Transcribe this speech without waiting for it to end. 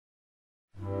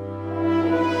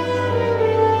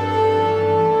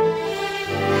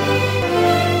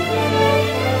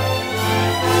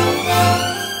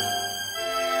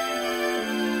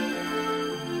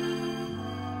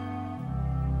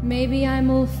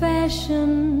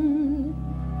fashion,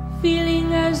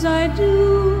 feeling as I do.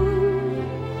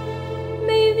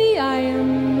 Maybe I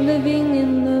am living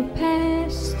in the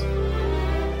past,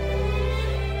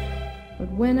 but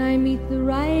when I meet the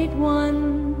right one,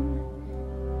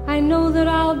 I know that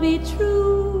I'll be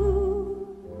true.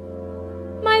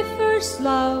 My first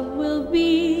love will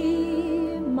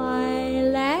be my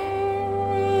last.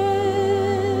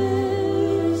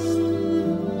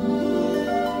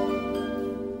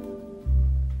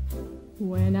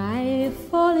 When I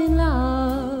fall in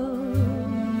love,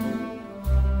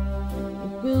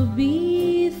 it will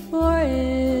be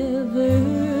forever,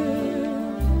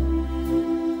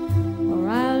 or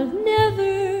I'll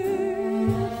never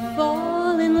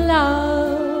fall in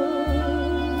love.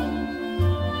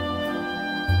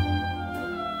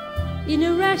 In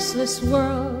a restless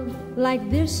world like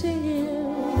this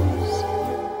is,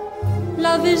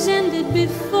 love is ended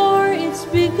before it's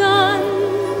begun,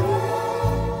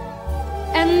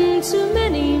 and too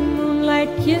many moonlight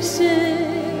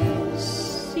kisses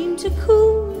seem to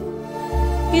cool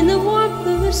in the warmth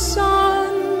of the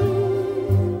sun.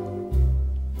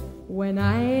 When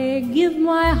I give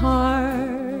my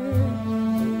heart,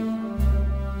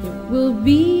 it will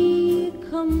be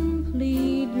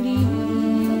completely,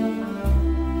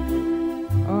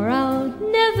 or I'll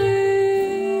never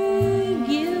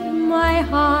give my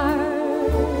heart.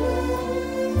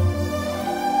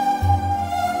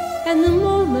 And the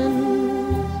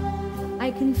moment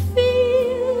I can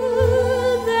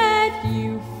feel that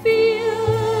you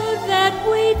feel that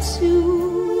way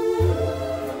too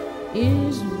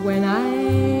is when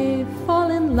I fall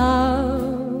in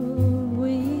love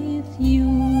with you.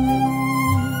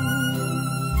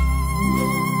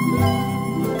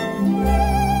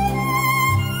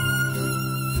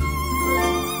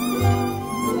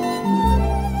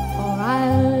 Or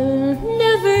I'll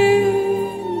never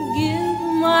give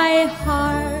my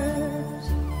heart.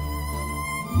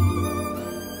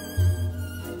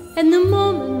 And the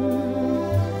moment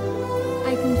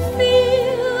I can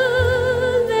feel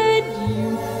that you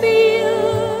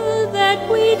feel that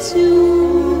way too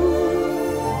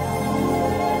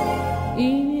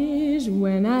is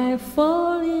when I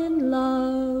fall in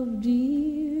love,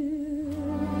 dear.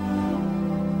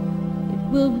 It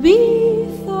will be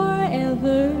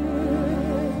forever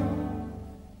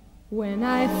when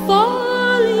I fall